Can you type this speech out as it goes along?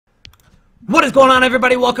What is going on,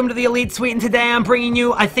 everybody? Welcome to the Elite Suite, and today I'm bringing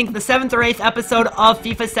you, I think, the 7th or 8th episode of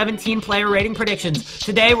FIFA 17 player rating predictions.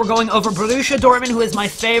 Today we're going over Borussia Dortmund, who is my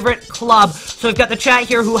favorite club. So we've got the chat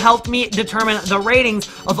here who helped me determine the ratings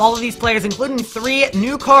of all of these players, including 3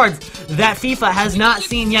 new cards that FIFA has not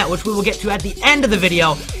seen yet, which we will get to at the end of the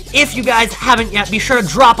video. If you guys haven't yet, be sure to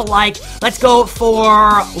drop a like. Let's go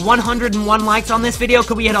for 101 likes on this video.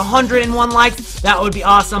 Could we hit 101 likes? That would be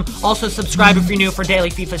awesome. Also, subscribe if you're new for daily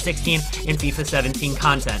FIFA 16 and FIFA 17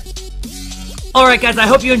 content. Alright guys, I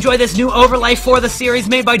hope you enjoy this new overlay for the series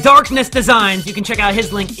made by Darkness Designs. You can check out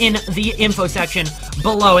his link in the info section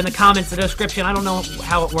below, in the comments, the description. I don't know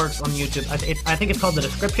how it works on YouTube. I think it's called the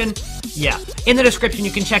description. Yeah. In the description,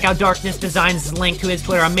 you can check out Darkness Designs' link to his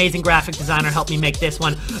Twitter. Amazing graphic designer, helped me make this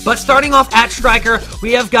one. But starting off at striker,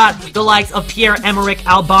 we have got the likes of Pierre-Emerick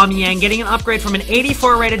Aubameyang getting an upgrade from an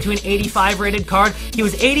 84 rated to an 85 rated card. He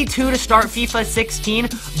was 82 to start FIFA 16,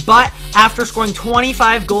 but after scoring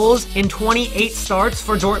 25 goals in 28 starts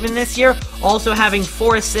for Dortmund this year, also having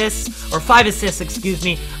 5 assists, excuse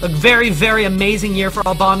me, a very, very amazing year for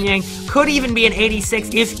Aubameyang. Could even be an 86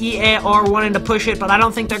 if EAR wanted to push it, but I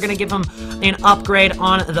don't think they're going to give him an upgrade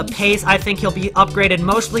on the pace. I think he'll be upgraded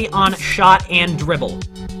mostly on shot and dribble.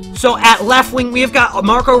 So at left wing, we've got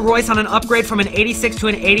Marco Reus on an upgrade from an 86 to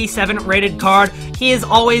an 87 rated card. He has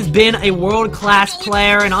always been a world-class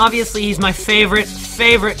player, and obviously he's my favorite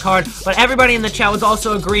card, but everybody in the chat was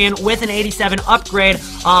also agreeing with an 87 upgrade,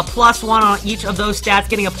 +1 on each of those stats,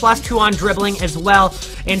 getting a +2 on dribbling as well.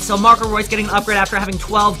 And so Marco Reus getting an upgrade after having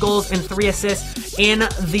 12 goals and 3 assists in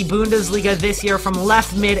the Bundesliga this year from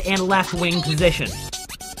left mid and left wing position.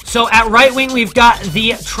 So at right wing, we've got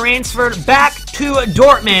the transferred back to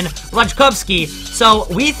Dortmund, Lajkovski. So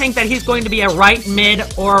we think that he's going to be a right mid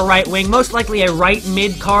or a right wing, most likely a right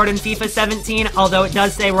mid card in FIFA 17, although it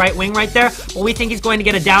does say right wing right there. But we think he's going to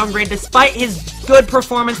get a downgrade despite his good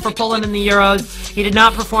performance for Poland in the Euros. He did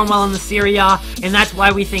not perform well in the Serie A, and that's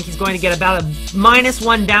why we think he's going to get about a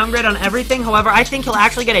 -1 downgrade on everything. However, I think he'll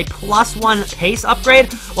actually get a +1 pace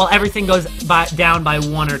upgrade, while everything goes down by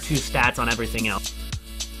 1 or 2 stats on everything else.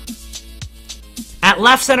 At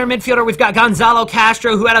left center midfielder, we've got Gonzalo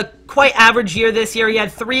Castro, who had a quite average year this year. He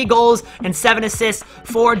had 3 goals and 7 assists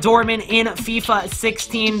for Dortmund in FIFA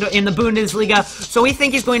 16 in the Bundesliga. So we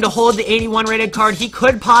think he's going to hold the 81 rated card. He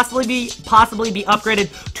could possibly be upgraded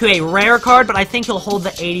to a rare card, but I think he'll hold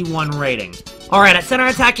the 81 rating. Alright, at center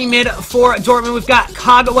attacking mid for Dortmund, we've got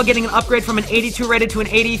Kagawa getting an upgrade from an 82 rated to an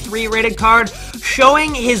 83 rated card,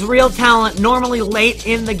 showing his real talent normally late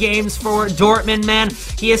in the games for Dortmund, man.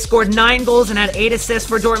 He has scored 9 goals and had 8 assists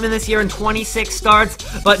for Dortmund this year in 26 starts,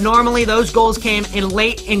 but normally those goals came in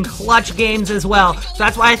late in clutch games as well. So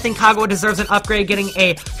that's why I think Kagawa deserves an upgrade, getting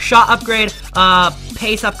a shot upgrade,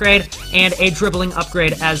 pace upgrade, and a dribbling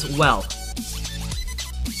upgrade as well.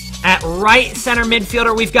 At right center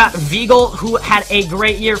midfielder, we've got Weigl, who had a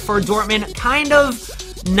great year for Dortmund, kind of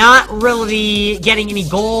not really getting any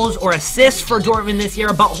goals or assists for Dortmund this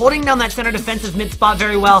year, but holding down that center defensive mid spot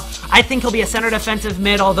very well. I think he'll be a center defensive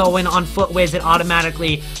mid, although when on footways it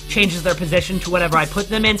automatically changes their position to whatever I put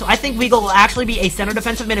them in. So I think Weigl will actually be a center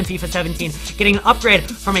defensive mid in FIFA 17, getting an upgrade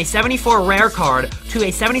from a 74 rare card to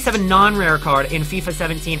a 77 non-rare card in FIFA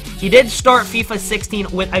 17. He did start FIFA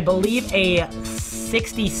 16 with, I believe, a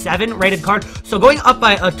 67 rated card, so going up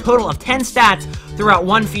by a total of 10 stats throughout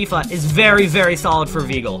one FIFA is very, very solid for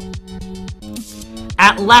Weigl.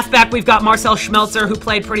 At left back, we've got Marcel Schmelzer, who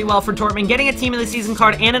played pretty well for Dortmund, getting a Team of the Season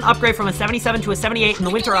card and an upgrade from a 77 to a 78 in the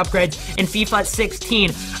winter upgrades in FIFA 16.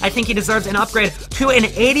 I think he deserves an upgrade to an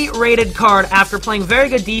 80 rated card after playing very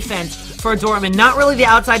good defense for Dortmund. Not really the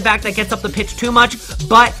outside back that gets up the pitch too much,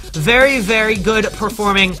 but very, very good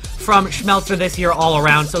performing from Schmelzer this year all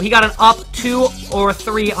around. So he got an up 2 or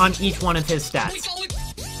 3 on each one of his stats.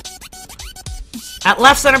 At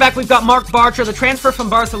left center back, we've got Marc Bartra, the transfer from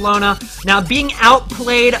Barcelona. Now, being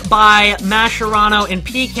outplayed by Mascherano and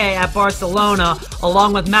Piqué at Barcelona,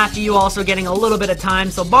 along with Mathieu also getting a little bit of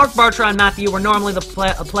time. So Marc Bartra and Mathieu were normally the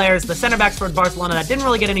players, the center backs for Barcelona that didn't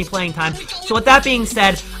really get any playing time. So with that being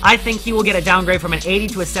said, I think he will get a downgrade from an 80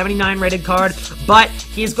 to a 79 rated card, but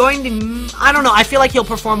he's going to, I don't know, I feel like he'll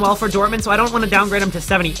perform well for Dortmund, so I don't want to downgrade him to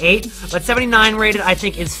 78, but 79 rated I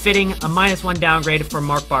think is fitting, a -1 downgrade for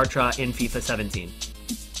Marc Bartra in FIFA 17.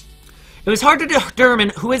 It was hard to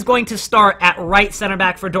determine who is going to start at right center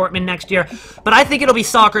back for Dortmund next year, but I think it'll be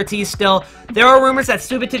Socrates still. There are rumors that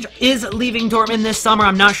Subotic is leaving Dortmund this summer.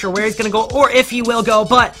 I'm not sure where he's going to go or if he will go,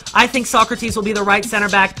 but I think Socrates will be the right center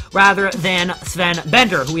back rather than Sven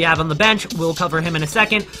Bender, who we have on the bench. We'll cover him in a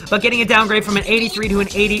second, but getting a downgrade from an 83 to an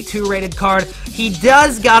 82 rated card. He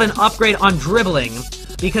does got an upgrade on dribbling,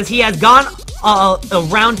 because he has gone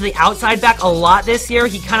around to the outside back a lot this year.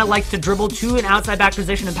 He kind of likes to dribble to an outside back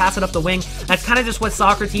position and pass it up the wing. That's kind of just what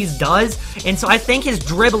Socrates does, and so I think his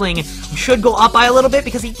dribbling should go up by a little bit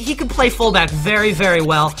because he could play fullback very, very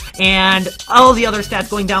well, and all the other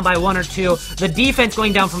stats going down by 1 or 2. The defense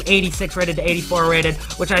going down from 86 rated to 84 rated,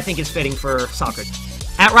 which I think is fitting for Socrates.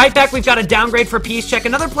 At right back, we've got a downgrade for Pulisic.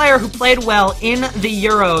 Another player who played well in the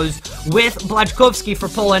Euros with Blachowski for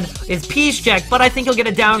Poland is Pulisic, but I think he'll get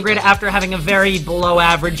a downgrade after having a very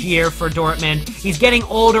below-average year for Dortmund. He's getting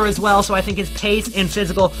older as well, so I think his pace and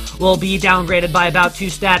physical will be downgraded by about 2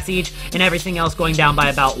 stats each, and everything else going down by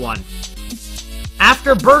about 1.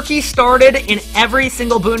 After Berkey started in every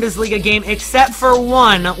single Bundesliga game except for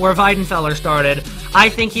one where Weidenfeller started, I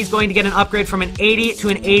think he's going to get an upgrade from an 80 to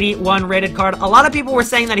an 81 rated card. A lot of people were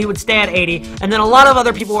saying that he would stay at 80, and then a lot of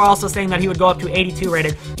other people were also saying that he would go up to 82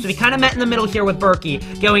 rated. So we kind of met in the middle here with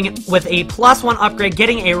Berkey, going with a +1 upgrade,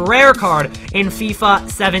 getting a rare card in FIFA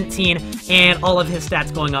 17, and all of his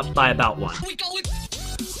stats going up by about 1.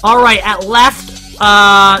 Alright, at left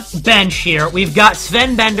bench here, we've got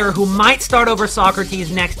Sven Bender, who might start over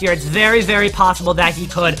Socrates next year. It's very, very possible that he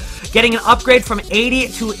could. Getting an upgrade from 80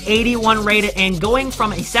 to 81 rated, and going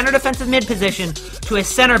from a center defensive mid position to a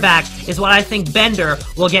center back is what I think Bender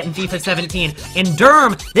will get in FIFA 17. In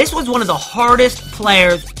Durm, this was one of the hardest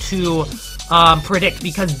players to predict,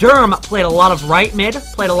 because Durm played a lot of right mid,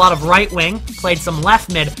 played a lot of right wing, played some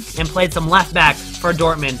left mid, and played some left back for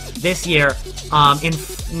Dortmund this year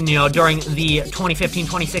during the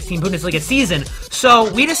 2015-2016 Bundesliga season. So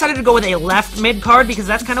we decided to go with a left mid card because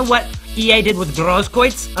that's kind of what EA did with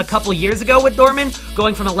Großkreuz a couple years ago with Dortmund,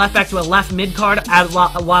 going from a left back to a left mid card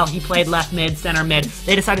while he played left mid, center mid.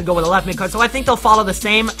 They decided to go with a left mid card, so I think they'll follow the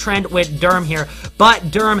same trend with Durm here. But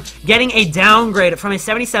Durm getting a downgrade from a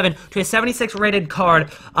 77 to a 76 rated card.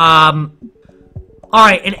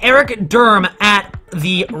 Alright, and Eric Durm at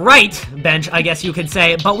the right bench, I guess you could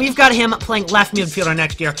say, but we've got him playing left midfielder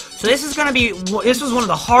next year. So this was one of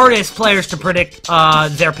the hardest players to predict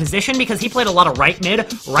their position, because he played a lot of right mid,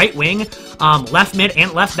 right wing, left mid,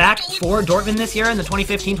 and left back for Dortmund this year in the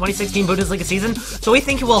 2015-2016 Bundesliga season. So we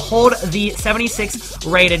think he will hold the 76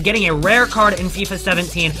 rated, getting a rare card in FIFA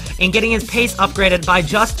 17, and getting his pace upgraded by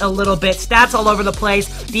just a little bit. Stats all over the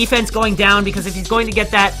place, defense going down, because if he's going to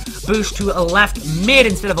get that boost to a left mid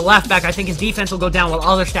instead of a left back, I think his defense will go down while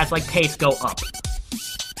other stats like pace go up.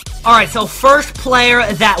 Alright, so first player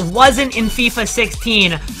that wasn't in FIFA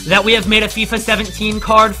 16 that we have made a FIFA 17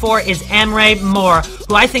 card for is Emre Mor,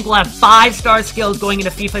 who I think will have 5-star skills going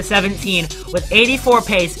into FIFA 17 with 84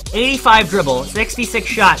 pace, 85 dribble, 66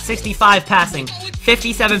 shot, 65 passing,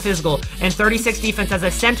 57 physical, and 36 defense as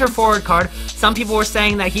a center forward card. Some people were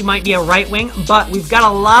saying that he might be a right wing, but we've got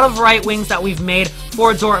a lot of right wings that we've made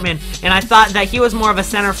for Dortmund, and I thought that he was more of a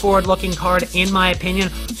center forward looking card in my opinion.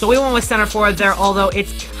 So we went with center forward there, although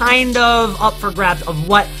it's kind of up for grabs of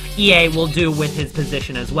what EA will do with his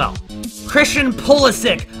position as well. Christian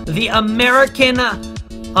Pulisic, the American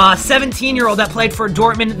 17-year-old that played for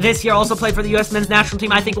Dortmund this year, also played for the U.S. men's national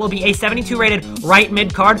team, I think will be a 72 rated right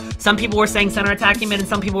mid card. Some people were saying center attacking mid and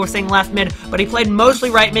some people were saying left mid, but he played mostly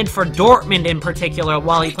right mid for Dortmund in particular,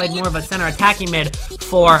 while he played more of a center attacking mid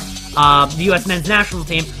for the U.S. men's national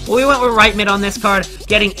team. Well, we went with right mid on this card,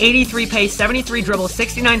 getting 83 pace, 73 dribble,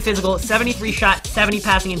 69 physical, 73 shot, 70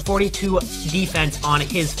 passing, and 42 defense on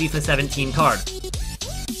his FIFA 17 card.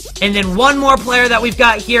 And then one more player that we've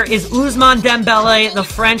got here is Ousmanne Dembele, the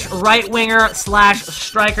French right winger slash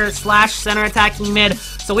striker slash center attacking mid.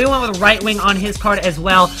 So we went with right wing on his card as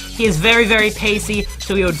well. He is very, very pacey,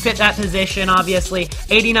 so he would fit that position, obviously.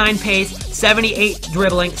 89 pace, 78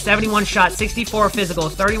 dribbling, 71 shot, 64 physical,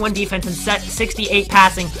 31 defense, and 68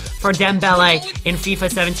 passing for Dembele in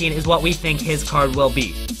FIFA 17 is what we think his card will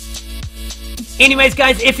be. Anyways,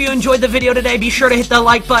 guys, if you enjoyed the video today, be sure to hit the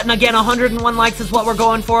like button. Again, 101 likes is what we're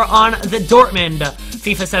going for on the Dortmund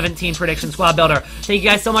FIFA 17 Prediction Squad Builder. Thank you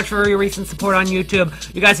guys so much for your recent support on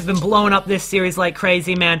YouTube. You guys have been blowing up this series like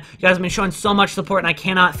crazy, man. You guys have been showing so much support, and I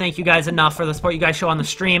cannot thank you guys enough for the support you guys show on the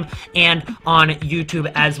stream and on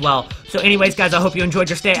YouTube as well. So anyways, guys, I hope you enjoyed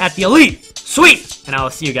your stay at the Elite Suite, and I will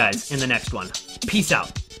see you guys in the next one. Peace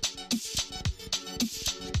out.